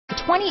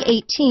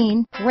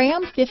2018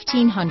 Ram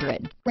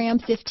 1500. Ram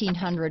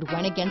 1500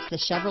 went against the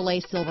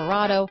Chevrolet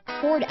Silverado,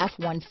 Ford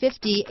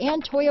F-150,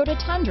 and Toyota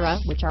Tundra,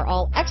 which are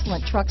all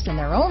excellent trucks in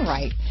their own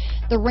right.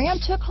 The Ram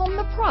took home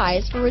the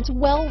prize for its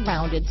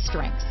well-rounded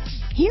strengths.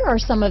 Here are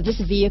some of this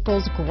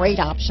vehicle's great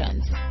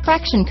options: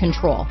 traction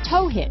control,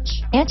 tow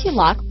hitch,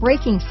 anti-lock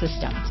braking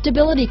system,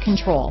 stability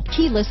control,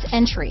 keyless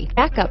entry,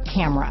 backup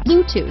camera,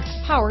 Bluetooth,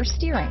 power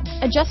steering,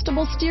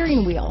 adjustable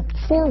steering wheel,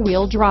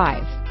 four-wheel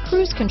drive,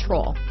 cruise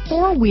control,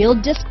 four-wheel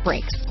disc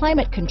brakes,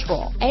 climate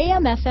control,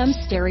 AM/FM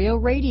stereo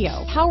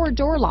radio, power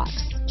door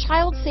locks,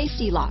 child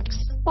safety locks,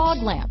 fog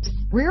lamps,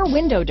 rear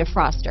window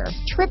defroster,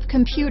 trip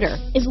computer.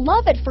 Is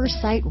love at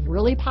first sight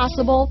really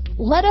possible?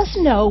 Let us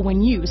know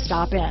when you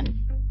stop in.